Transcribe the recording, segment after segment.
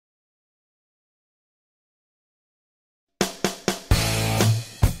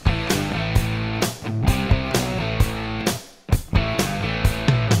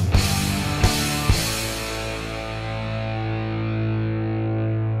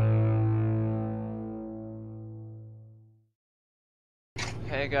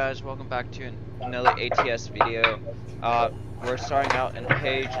Hey guys, welcome back to another ATS video. We're starting out in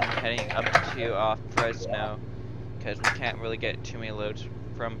Page and heading up to Fresno because we can't really get too many loads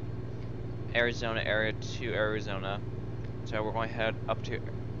from Arizona area to Arizona. So we're going to head up to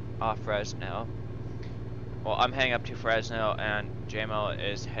Fresno. Well, I'm heading up to Fresno and Jmiell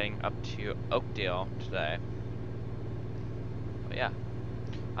is heading up to Oakdale today. But yeah,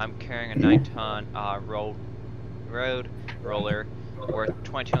 I'm carrying a 9-ton road roller worth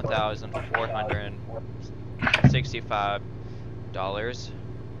 $21,465.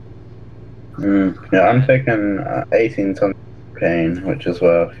 Yeah, I'm taking 18 tons of cocaine, which is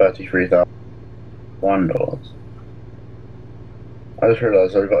worth $33,001. I just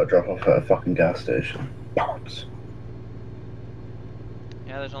realised I've got to drop off at a fucking gas station. Box.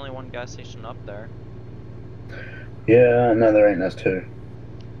 Yeah, there's only one gas station up there. Yeah, no, there ain't. There's two.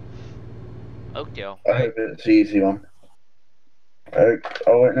 Oakdale, I right? hope it's the easy one. Oh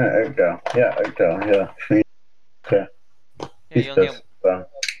wait, no, Oakdale. Yeah, Oakdale. Yeah. Okay. Yeah, He's pissed. you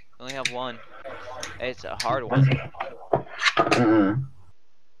only have one. It's a hard one.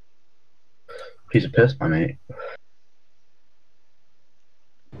 Piece of piss, my mate.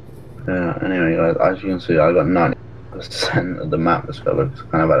 Yeah. Anyway, guys, as you can see, I got 90% of the map discovered. It's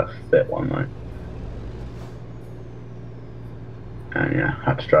kind of had a fit one, like. And yeah,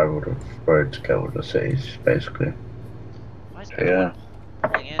 had to drive all the road to go to the cities, basically. Why is So, everyone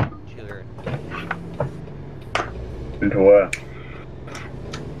pulling in to her? Into where?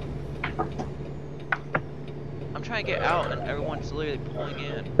 I'm trying to get out and everyone's literally pulling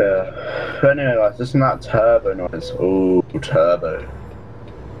in. Yeah. But anyway, guys, listen to that turbo noise. Ooh, turbo.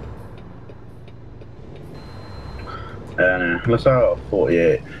 Anyway, looks like I got a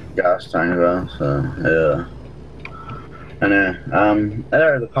 48 gas tank there, so yeah. Anyway,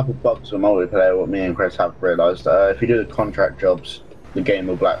 there are a couple bugs with multiplayer what me and Chris have realised. If you do the contract jobs, the game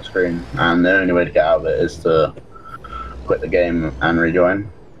will black screen, and the only way to get out of it is to quit the game and rejoin.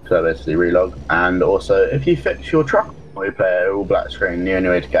 So basically relog. And also, if you fix your truck multiplayer, it will black screen. The only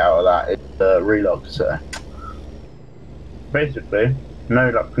way to get out of that is to relog. So basically,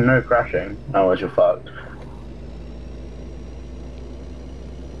 no crashing. Otherwise you're fucked.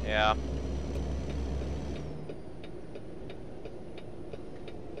 Yeah.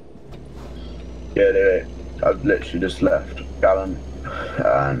 Yeah, anyway, I've literally just left Gallant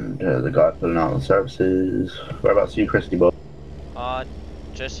and the guy pulling out the services. Whereabouts are you, Christy boy?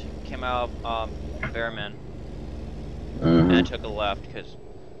 Just came out of Bearman Mm-hmm. and took a left because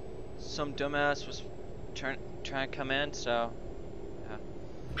some dumbass was trying to come in. So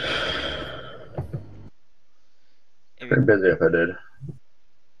yeah. Pretty busy if I did.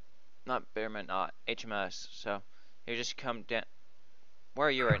 Not Bearman, HMS. So you just come down. Where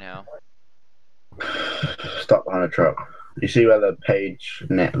are you right now? Stop behind a truck. You see where the page,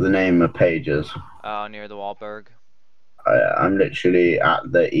 the name of page is? Near the Wahlberg. I'm literally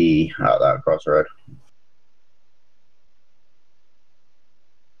at the E at that crossroad.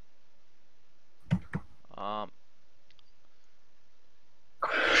 I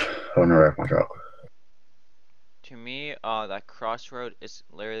want to wreck my truck. To me, that crossroad is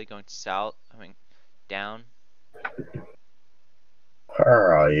literally going south. I mean, down.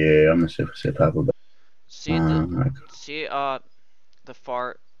 Where are you? I'm gonna see if I see a purple bit. See the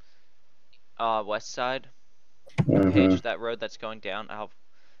far west side page, that road that's going down.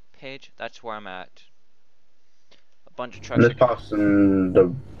 Page. That's where I'm at. A bunch of trucks. I'm just passing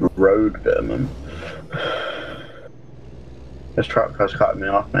the road bit, man. This truck has cut me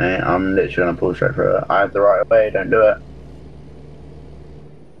off, mate. I'm literally gonna pull straight through it. I have the right of way. Don't do it.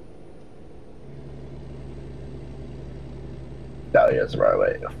 Oh, yeah, it's the right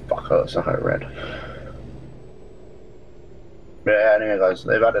way. Fuck, oh, it's like red. But yeah, anyway, guys,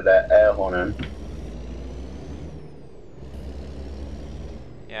 they've added their air horn in.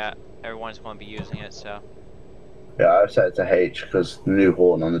 Yeah, everyone's going to be using it, so. Yeah, I've set it to H because the new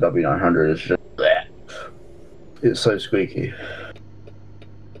horn on the W900 is just bleh. It's so squeaky.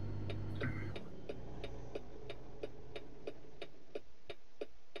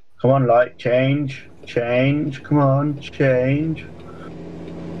 Come on, light, change. Come on, change.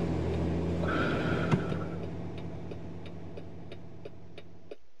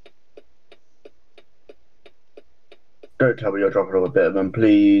 Don't tell me you're dropping off a bit of them,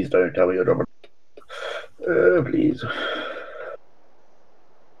 please. Don't tell me you're dropping. Please. Are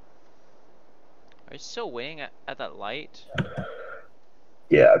you still waiting at that light?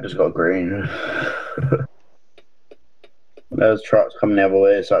 Yeah, I've just got green. There's trucks coming the other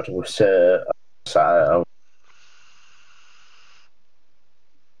way, so I have to sit.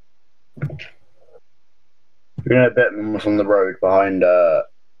 You know, Bitman was on the road behind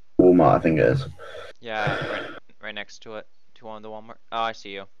Walmart, I think it is. Yeah, right next to it, to one of the Walmart. Oh, I see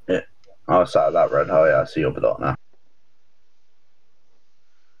you. Yeah. I was sat at that red. Oh yeah, I see your dot now.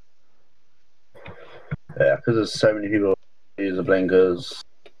 Yeah, because there's so many people who use the blinkers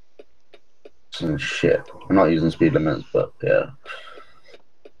and shit. I'm not using speed limits, but yeah.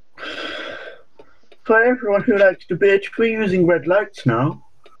 For everyone who likes to bitch, we're using red lights now.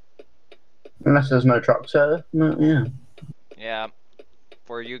 Unless there's no trucks there. No, yeah. Yeah,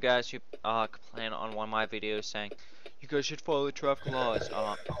 for you guys who complain on one of my videos saying, you guys should follow the traffic laws.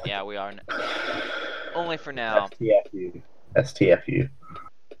 Yeah, we are. Only for now. STFU. STFU.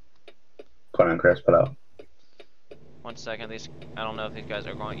 Come on, Chris, put out. 1 second, these I don't know if these guys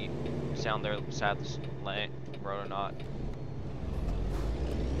are going to sound their side lane road or not.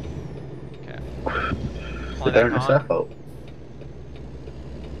 Okay. They don't miss their fault.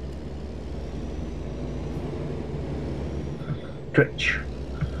 Twitch.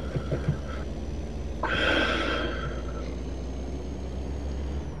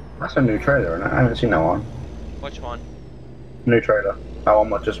 That's a new trailer, isn't it? I haven't seen that one. Which one? New trailer. That one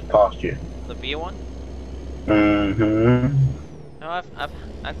that just passed you. The B one? Mm-hmm. No,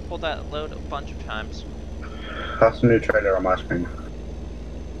 I've pulled that load a bunch of times. That's a new trailer on my screen.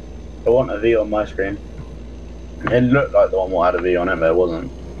 I want a V on my screen. It looked like the one that had a V on it, but it wasn't.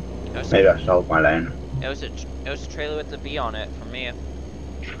 Maybe I should hold my lane. It was a trailer with the V on it for me.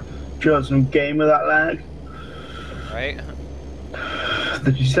 Do you want some game with that lag? Right?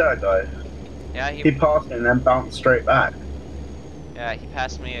 Did you see that guy? Yeah, he passed me and then bounced straight back. Yeah, he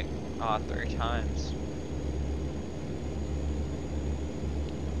passed me 3 times.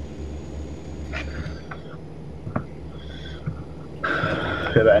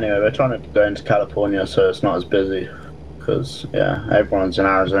 Yeah, but anyway, we're trying to go into California so it's not as busy. Because, yeah, everyone's in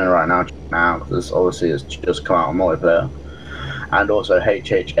Arizona right now because obviously it's just come out on multiplayer. And also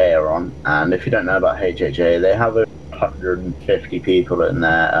HHA are on. And if you don't know about HHA, they have over 150 people in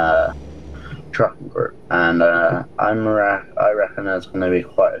their trucking group. And I reckon there's going to be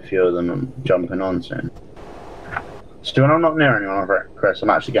quite a few of them jumping on soon. So when I'm not near anyone, Chris, I'm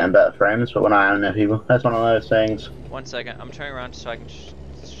actually getting better frames, but when I am near people, that's one of those things. 1 second, I'm turning around so I can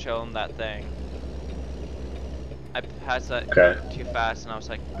show them that thing. I passed that too fast and I was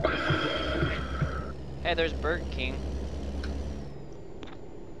like, hey, there's Burger King.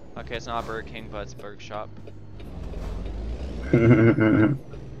 Okay, it's not a Burger King, but it's a burger shop. That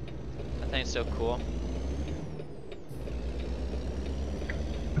thing's so cool.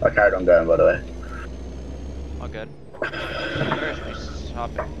 I carried on going, by the way. All good. Where should we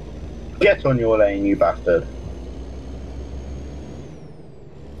stop it? Get on your lane, you bastard.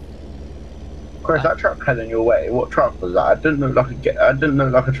 Chris, that truck heading your way. What truck was that? It didn't look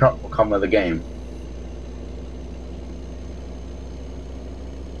like a truck would come with the game.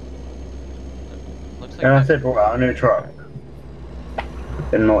 Looks like And I said, well, a new truck.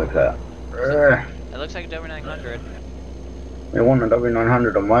 In multiplayer. It looks like a W900. It wasn't a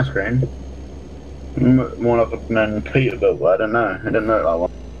W900 on my screen. More like a Peterbilt, but I don't know. It didn't look like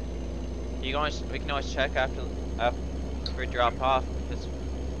one. We can always check after we drop off because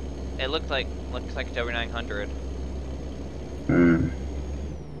it looks like a W900. Hmm.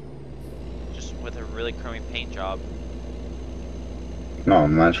 Just with a really crummy paint job. No,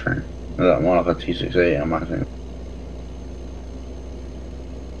 on my screen. It looked more like a T68 on my screen.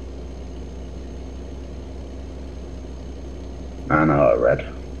 I know, I read.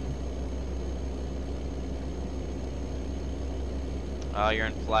 You're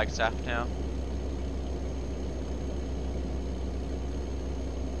in Flagstaff now?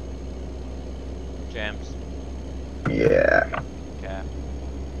 Jams. Yeah. Okay.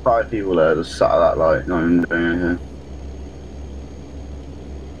 5 people there just sat at that light, not even doing anything.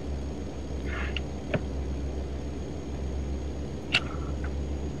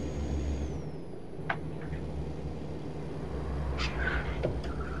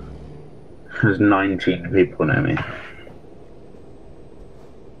 There's 19 people near me.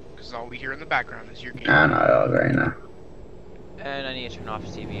 Because all we hear in the background is your game. I know, I agree now. And I need to turn off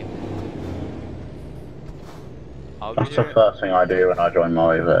TV. That's the first thing I do when I join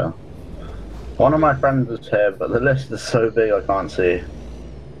multiplayer. One of my friends is here, but the list is so big I can't see.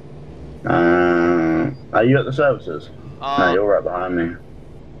 Are you at the services? No, you're right behind me.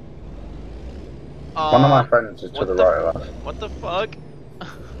 One of my friends is to the right of us. What the fuck?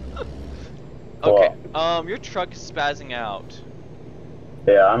 Okay, your truck is spazzing out.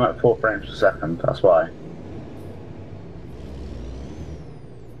 Yeah, I'm at 4 frames per second, that's why.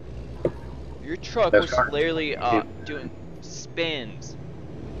 Your truck was literally doing spins.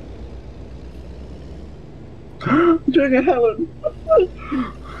 I'm joking, Helen.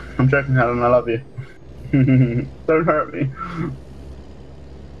 I'm joking, Helen. I love you. Don't hurt me.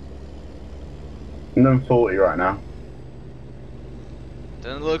 I'm doing 40 right now.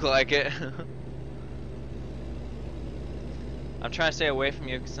 Doesn't look like it. I'm trying to stay away from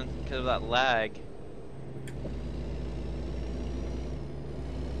you because of that lag.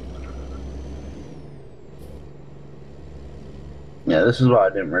 Yeah, this is why I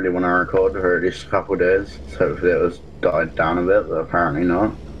didn't really want to record for at least a couple of days. So hopefully it was died down a bit, but apparently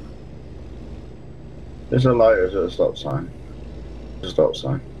not. Is a light or is it a stop sign? It's a stop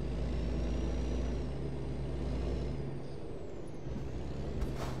sign.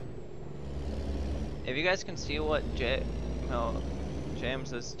 If you guys can see what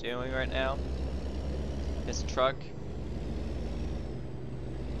James is doing right now, his truck.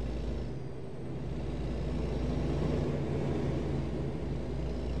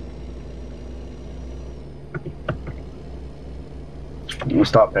 We'll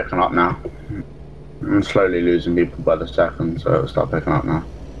start picking up now. I'm slowly losing people by the second, so it'll start picking up now.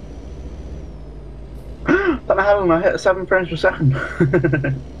 What the hell? I hit 7 frames per second.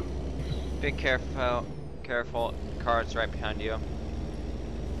 Be careful, car's right behind you.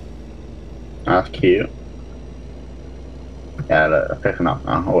 That's cute. Yeah, look, picking up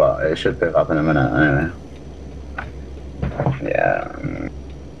now. Well, it should pick up in a minute anyway. Yeah,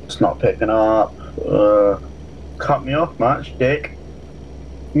 it's not picking up. Cut me off much, dick.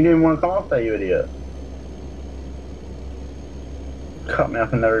 You didn't want to come off there, you idiot. Cut me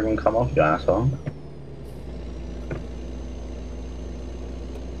off and never even come off, you asshole.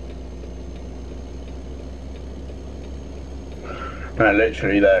 No,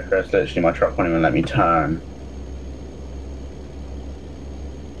 literally there, Chris. Literally, my truck won't even let me turn.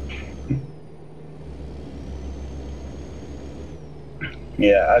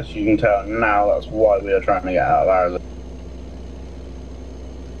 Yeah, as you can tell now, that's why we are trying to get out of Arizona.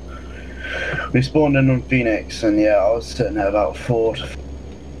 We spawned in on Phoenix, and yeah, I was sitting at about 4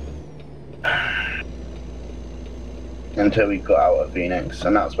 until we got out of Phoenix,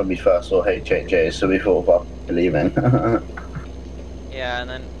 and that's when we first saw HHJ, so we thought about leaving. Yeah, and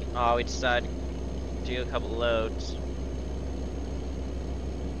then we decided to do a couple loads.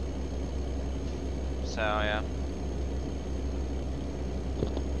 So yeah,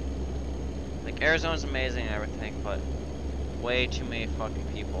 like Arizona's amazing and everything, but way too many fucking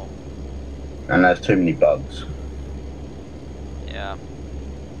people. And there's too many bugs. Yeah.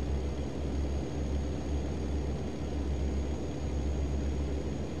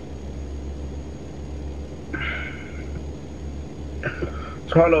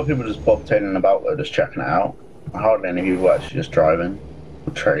 So quite a lot of people just bobtailing about though, just checking it out. Hardly any people actually just driving.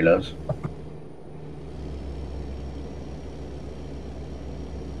 With trailers.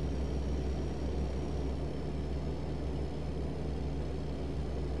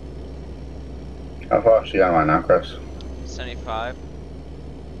 How fast are you going right now, Chris? 75.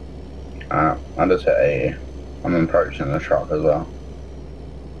 I just hit 80. I'm approaching the truck as well.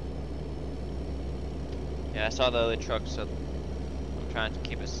 Yeah, I saw the other truck, so I'm trying to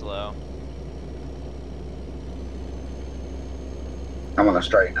keep it slow. I'm on a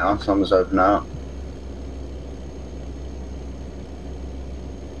straight now, so I'm just open out.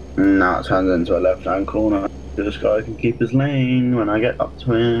 Now it turns into a left-hand corner. This guy can keep his lane when I get up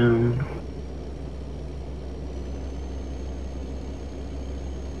to him.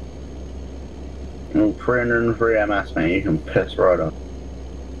 Oh, 303 MS, mate. You can piss right off.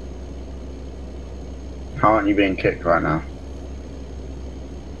 How aren't you being kicked right now?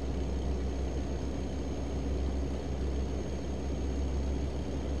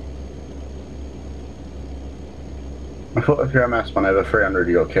 I thought if your MS went over 300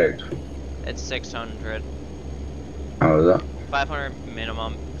 you got kicked. It's 600. How was that? 500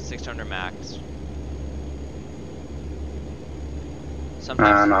 minimum, 600 max.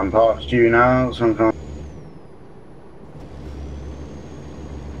 Sometimes. And I'm past you now, so I'm coming.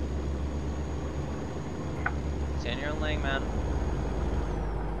 Stay in your own lane, man.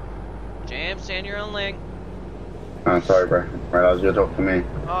 James, stay in your own lane. Oh, sorry, bro. Right, I was gonna talk to me.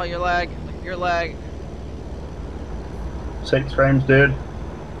 Oh, your lag. Your lag. 6 frames, dude.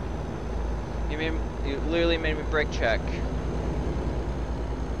 You literally made me brake check.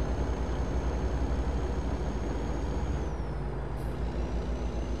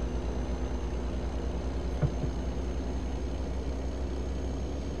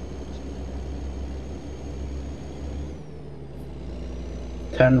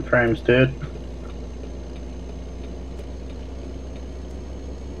 Ten frames, dude.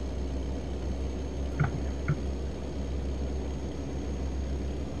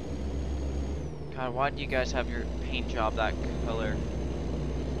 God, why do you guys have your paint job that color?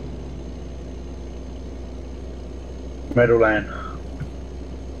 Middle lane.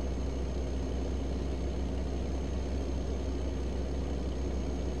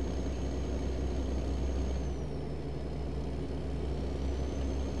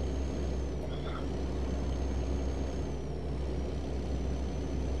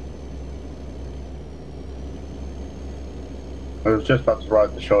 I was just about to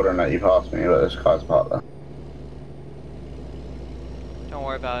ride the shoulder and let you pass me, but this car's parked there. Don't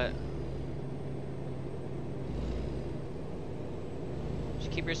worry about it.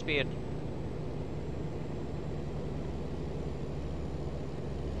 Just keep your speed.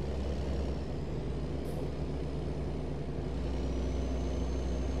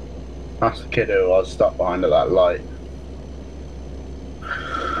 That's the kid who was stuck behind at that light.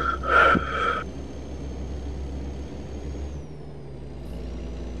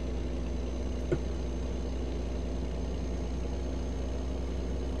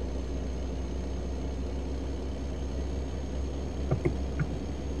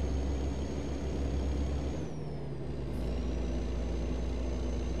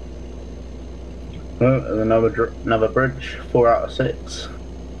 Oh, there's another bridge. 4 out of 6.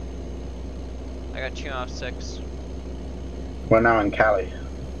 I got 2 out of 6. We're now in Cali.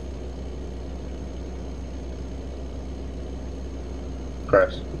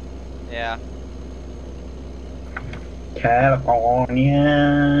 Chris. Yeah.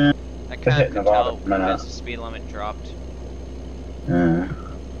 California. I Hit kind of could Nevada tell for a minute. because the speed limit dropped. Yeah.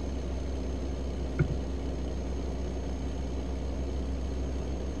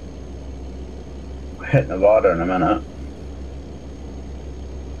 Hit Nevada in a minute.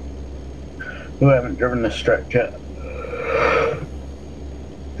 We haven't driven this stretch yet.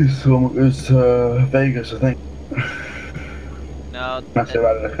 This one goes to Vegas, I think. No, That's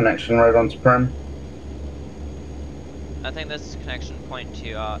about the connection road onto Prim. I think this is connection point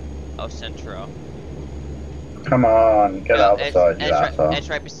to El Centro. Come on, get out of the side, you asshole.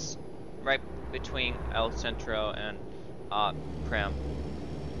 It's right between El Centro and Prim.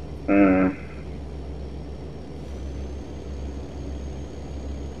 Hmm.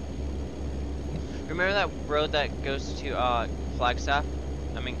 Remember that road that goes to Flagstaff?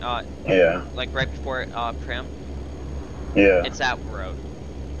 I mean, Yeah. like right before Prim? Yeah. It's that road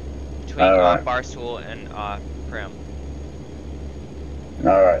between Alright. Barstool and Prim.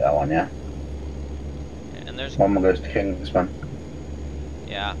 Alright, that one, yeah. And there's One more goes to Kingsman.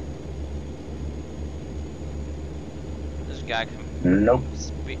 yeah. There's a guy Nope.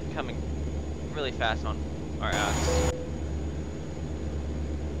 coming really fast on our ass.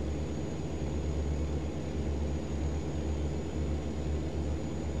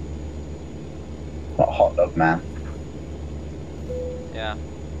 What a hot dog, man. Yeah.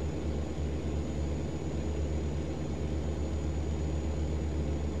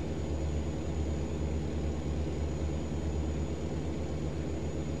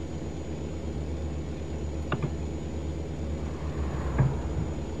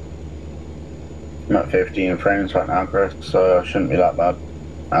 I'm at 15 frames right now, Chris, so it shouldn't be that bad.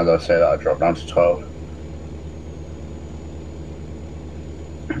 As I say that, I dropped down to 12.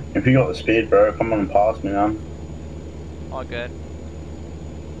 If you got the speed, bro, come on and pass me, man. All good.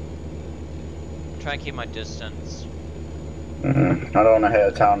 Try and keep my distance. I don't want to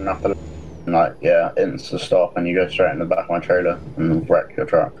hit a town enough to, like, yeah, insta stop and you go straight in the back of my trailer and wreck your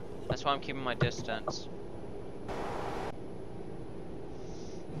truck. That's why I'm keeping my distance.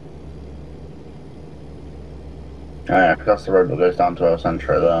 Yeah, 'cause that's the road that goes down to El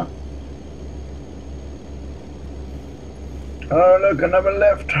Centro there. Oh, look, another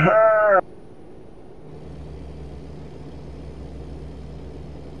left turn!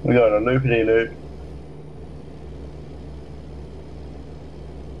 We got a loopity-loop.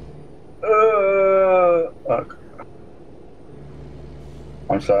 Fuck.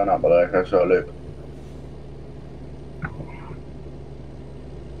 I'm slowing up, by the way, 'cause I saw a loop.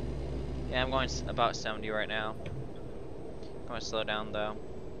 Yeah, I'm going about 70 right now. I'm going to slow down though.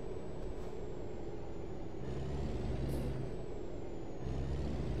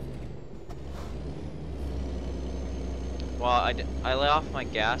 Well, I let off my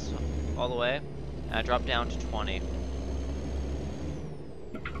gas all the way, and I dropped down to 20.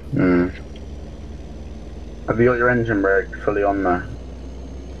 Have you got your engine brake fully on there?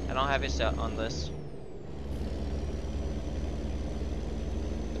 I don't have it set on this.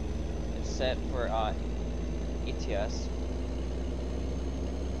 It's set for ETS.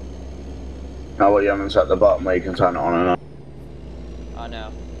 Oh, well, you haven't set the button where you can turn it on and off. Oh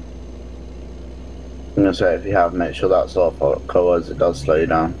no. I'm gonna say if you have, make sure that's off, otherwise it does slow you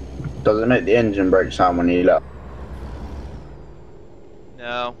down. Does it make the engine brake sound when you let?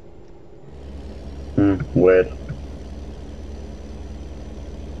 No. Weird.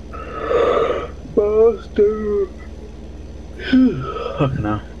 Bastard. Fucking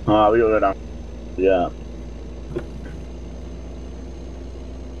hell. We gotta go down. Yeah.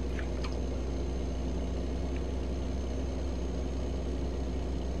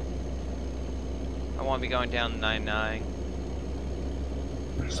 I won't be going down 99.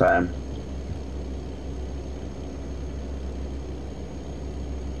 Same.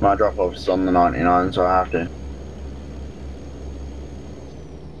 My drop off is on the 99, so I have to.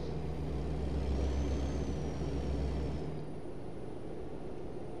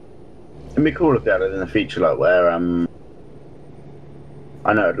 It'd be cool if they had it in a feature like where I know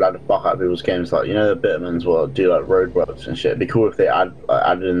it'd like the fuck out of people's games, like you know the Bittermans will do like roadworks and shit. It'd be cool if they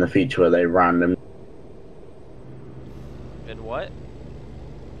added in the feature where they random. Did what?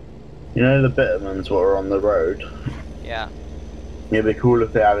 You know the Bittermans what are on the road. Yeah. It'd be cool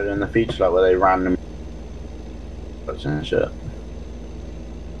if they added in the feature like where they random and shit.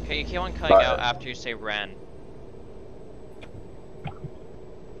 Okay, you keep on cutting out after you say ran.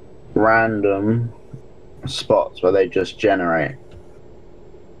 Random spots where they just generate.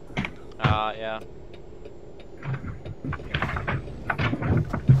 Yeah.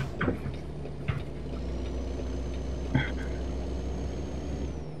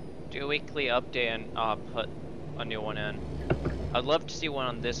 Do a weekly update and put a new one in. I'd love to see one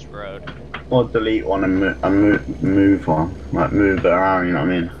on this road. Or delete one and move one. Like move it around, you know what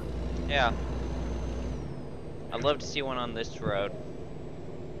I mean? Yeah. I'd love to see one on this road.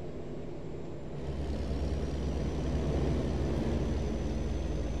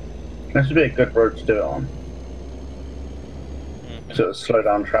 This would be a good road to do it on. So it'll slow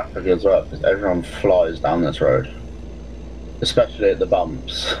down traffic as well, because everyone flies down this road. Especially at the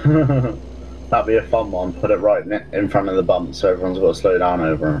bumps. That'd be a fun one, put it right in front of the bumps so everyone's got to slow down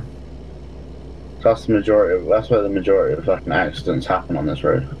over them. That's where the majority of fucking accidents happen on this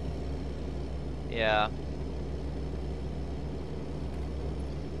road. Yeah.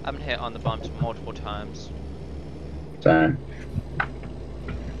 I've been hit on the bumps multiple times. So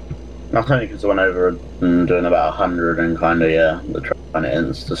that's only because I went over and doing about 100 and kind of, yeah, the truck kind of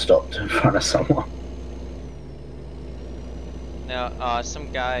insta-stopped in front of someone. Now,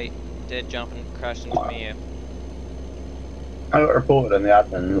 some guy did jump and crash into me. I got reported on the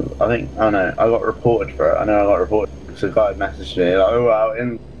admin, I got reported for it. I know I got reported because the guy messaged me, like, oh wow,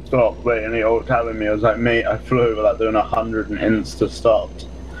 insta-stop, wait, and he was telling me, I was like, mate, I flew over like doing 100 and insta-stopped.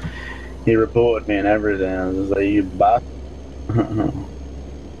 He reported me and everything, I was like, you bastard.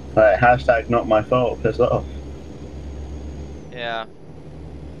 Like, hashtag not my fault, piss off. Yeah.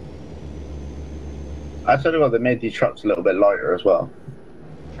 I said they made these trucks a little bit lighter as well.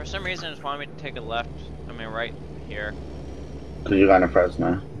 For some reason, it just wanted me to take a left. Right here. Because you're going to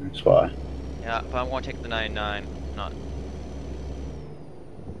Fresno, that's why. Yeah, but I'm going to take the 99, not.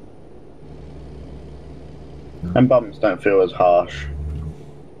 And bumps don't feel as harsh.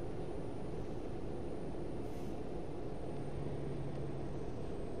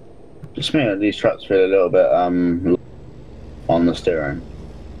 Just mean that these trucks feel a little bit on the steering.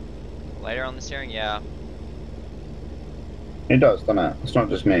 Lighter on the steering, yeah. It does, doesn't it? It's not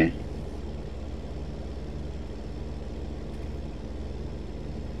just me.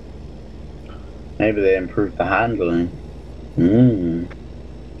 Maybe they improved the handling.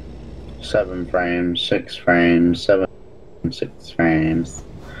 7 frames, 6 frames, 7, 6 frames,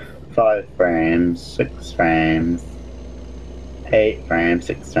 5 frames, 6 frames, 8 frames,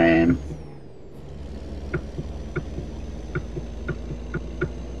 6 frames.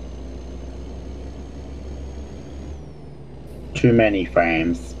 Too many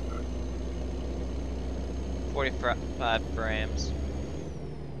frames. 45 frames.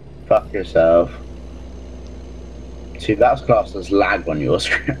 Fuck yourself. See, that's classed as lag on your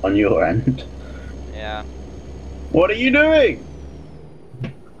screen, on your end. Yeah. What are you doing?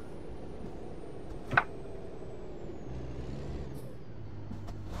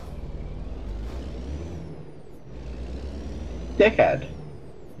 Dickhead.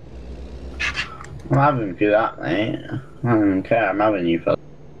 I'm having you that, mate. I don't even care, I'm having you for that.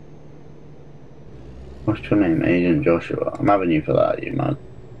 What's your name? Agent Joshua. I'm having you for that, you man.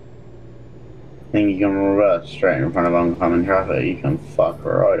 Think you can reverse straight in front of oncoming traffic, you can fuck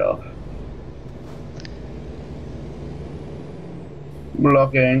right off.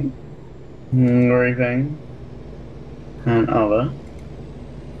 Blocking, griefing, and other.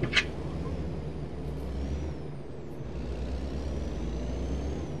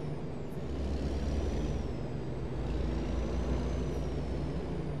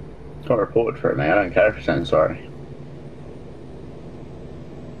 Got reported for it, mate. I don't care if you're saying sorry.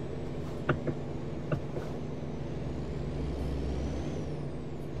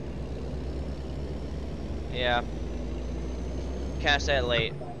 Yeah. Can't say it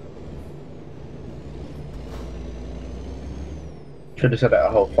late. Should have said it a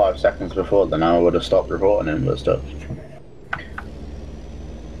whole 5 seconds before, then I would have stopped reporting him, but stuff.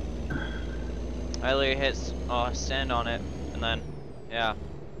 I literally hit send on it, and then, yeah.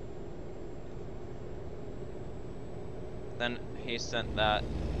 Then he sent that.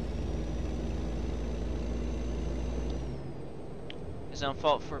 It's on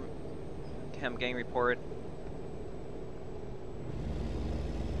fault for him getting reported.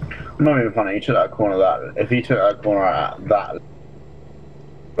 Not even funny, he took that corner that. If he took that corner at that,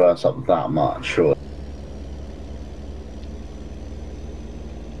 that's up that much, sure.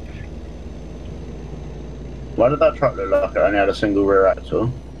 Why did that truck look like it only had a single rear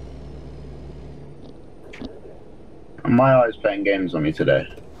axle? Are my eyes playing games on me today?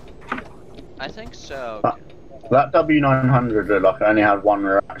 I think so. That W900 looked like it only had one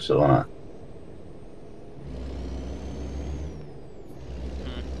rear axle on it.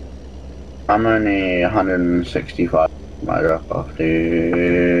 I'm only 165 my drop off,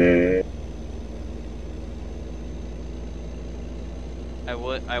 dude.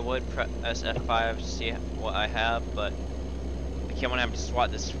 I would press F5 to see what I have, but I can't want to have to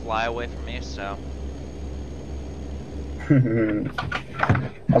swat this fly away from me, so.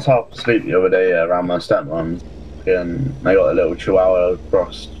 I was half asleep the other day around my stepmom's, and they got a little chihuahua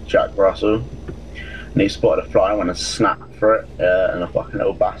cross Jack Russell, and he spotted a fly and went and snapped for it, and a fucking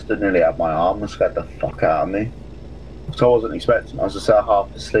little bastard nearly had my arm and scared the fuck out of me. So I wasn't expecting. I was just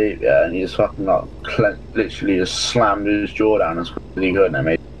half asleep, yeah, and he just fucking like literally just slammed his jaw down as quick as he could, and it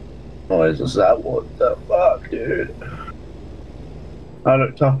made noise. I was like, what the fuck, dude? I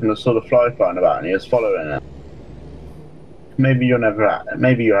looked up and I saw the fly flying about, and he was following it. Maybe you'll never have it.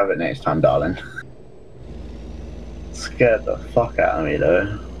 Maybe you'll have it next time, darling. Scared the fuck out of me,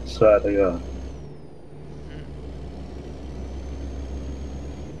 though. I swear to God.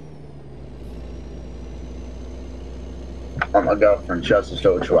 Like my girlfriend, she has this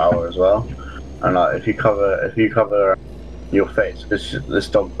little chihuahua as well, and like if you cover your face, because this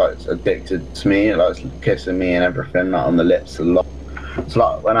dog like's addicted to me, it likes kissing me and everything, like on the lips a lot. So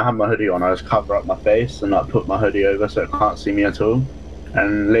like when I have my hoodie on, I just cover up my face and like put my hoodie over so it can't see me at all,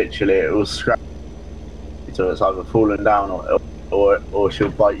 and literally it will scratch. So it's either falling down or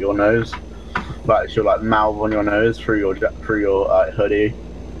she'll bite your nose, like she'll like mouth on your nose through your hoodie.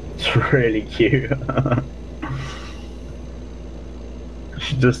 It's really cute.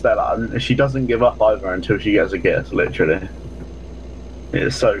 She's just there, like, she doesn't give up either until she gets a kiss, literally.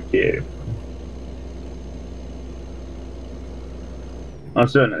 It's so cute. I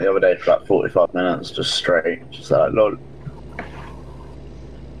was doing it the other day for like 45 minutes, just straight, just like, lol.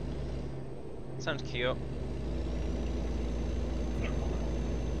 Sounds cute.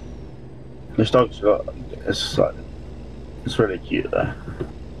 This dog's got, it's like, it's really cute though.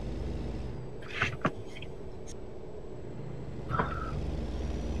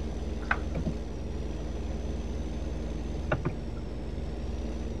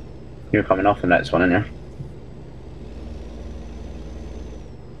 You're coming off the next one, aren't you?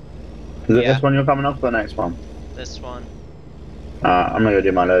 Is it this one you're coming off or the next one? This one. I'm gonna go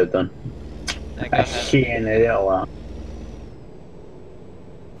do my load then. Go ahead. Little one.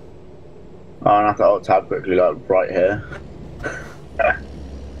 Oh, and I have to alt tab quickly, like right here.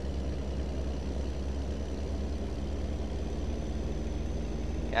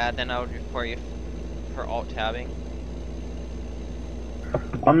 Yeah, then I would report you for alt tabbing.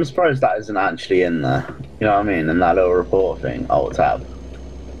 I'm surprised that isn't actually in there. You know what I mean? In that little report thing, alt tab.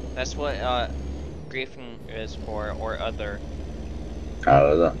 That's what griefing is for, or other.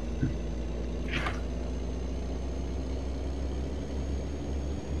 Oh, is that?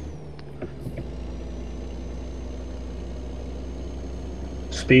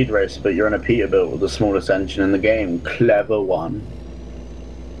 Speed race, but you're in a Peterbilt with the smallest engine in the game. Clever one.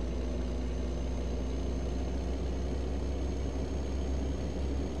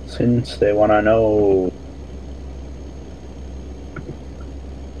 Since they wanna know.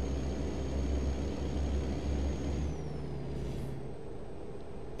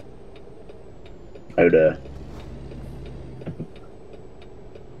 Oh dear.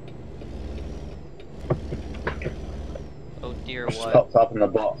 Oh dear, Just what? popped up in the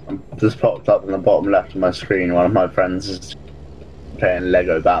bottom. Just popped up in the bottom left of my screen. One of my friends is playing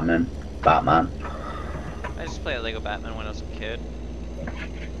Lego Batman. I just played Lego Batman when I was a kid.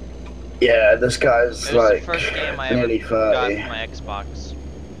 Yeah, this guy's It was like the first game I nearly ever got 30. for my Xbox.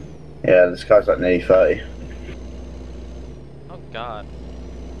 Yeah, this guy's like nearly 30. Oh God.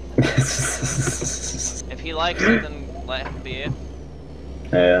 If he likes it, then let him be.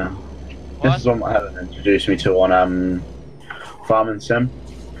 Yeah. This What? is what my Helen introduced me to on Farming Sim.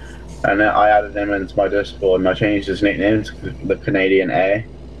 And then I added him into my Discord and I changed his nickname to the Canadian A.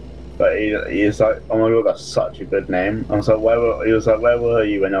 But he's like, oh my god, that's such a good name. I was like, he was like, where were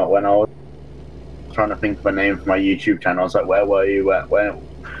you when I was trying to think of a name for my YouTube channel? I was like, where were you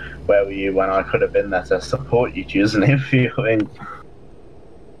where were you when I could have been there to support you choosing him for your thing?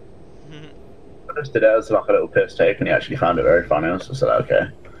 I just did it as like a little piss take and he actually found it very funny. So I said, okay.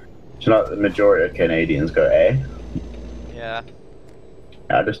 Do you know the majority of Canadians go A? Yeah.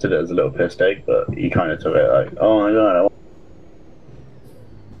 I just did it as a little piss take, but he kind of took it like, oh my god.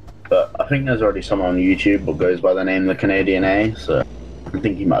 But I think there's already someone on YouTube who goes by the name the Canadian A, so I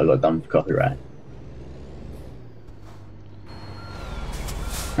think he might have got done for copyright.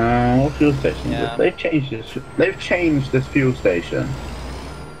 What fuel station is Yeah. it? They've changed this. They've changed this fuel station.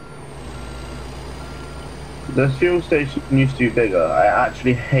 This fuel station used to be bigger. I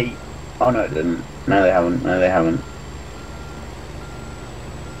actually hate. Oh no, it didn't. No, they haven't. No, they haven't.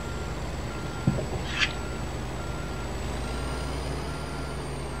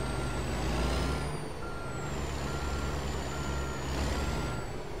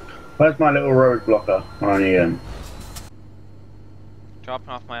 Where's my little road blocker? Where are you Dropping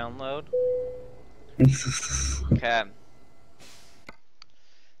off my own load. in? Okay.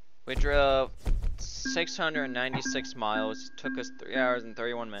 We drove 696 miles. Took us 3 hours and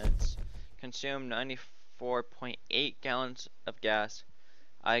 31 minutes. Consumed 94.8 gallons of gas.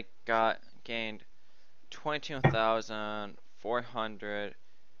 I gained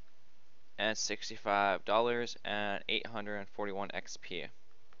 22,465 and 841 XP.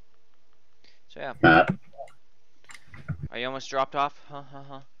 So yeah. Are you almost dropped off?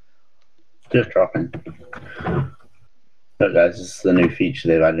 Just dropping. Look guys, this is the new feature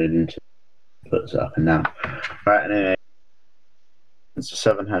they've added into puts up and down. Right, anyway. It's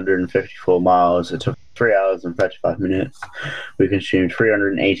 754 miles. It took 3 hours and 35 minutes. We consumed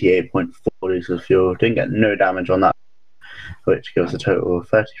 388.4 litres of fuel. Didn't get no damage on that, which gives a total of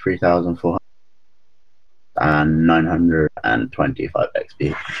 33,400 and 925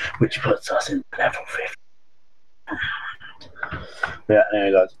 XP, which puts us in level 50. Yeah,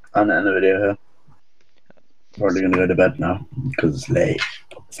 anyway guys, I'm the end of the video here. Probably gonna go to bed now because it's late.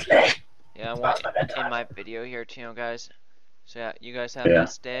 It's late. Yeah, I want to end my video here too, guys. So yeah, you guys have a Yeah.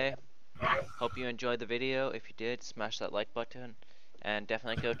 nice day. Hope you enjoyed the video. If you did, smash that like button. And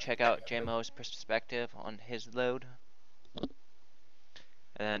definitely go check out Jmiell's perspective on his load.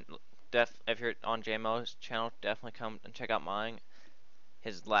 And then, if you're on Jmiell's channel, definitely come and check out mine.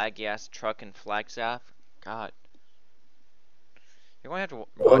 His laggy ass truck in Flagstaff. God. You're going to have to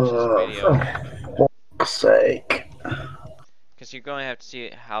watch this video. For fuck's sake. Because you're going to have to see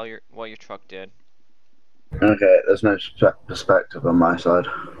how what your truck did. Okay, there's no perspective on my side.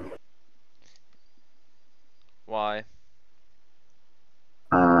 Why?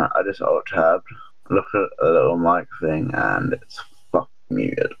 I just alt-tabbed, look at the little mic thing, and it's fucking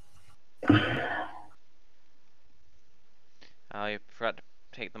muted. You forgot to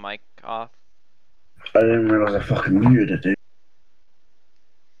take the mic off. I didn't realize I fucking muted it, dude.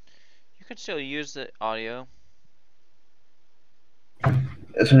 You could still use the audio.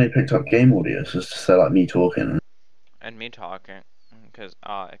 It's only picked up game audio, so it's just like me talking. And me talking. Because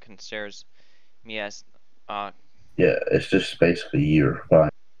it considers me as Yeah, it's just basically you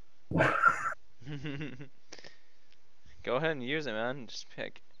replying. Go ahead and use it, man. Just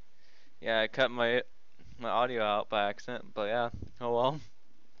pick. Yeah, I cut my audio out by accident, but yeah. Oh well.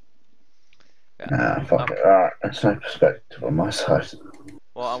 Yeah. Nah, fuck it. Alright, there's no perspective on my side.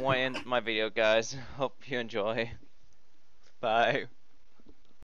 Well, I want to end my video, guys. Hope you enjoy. Bye.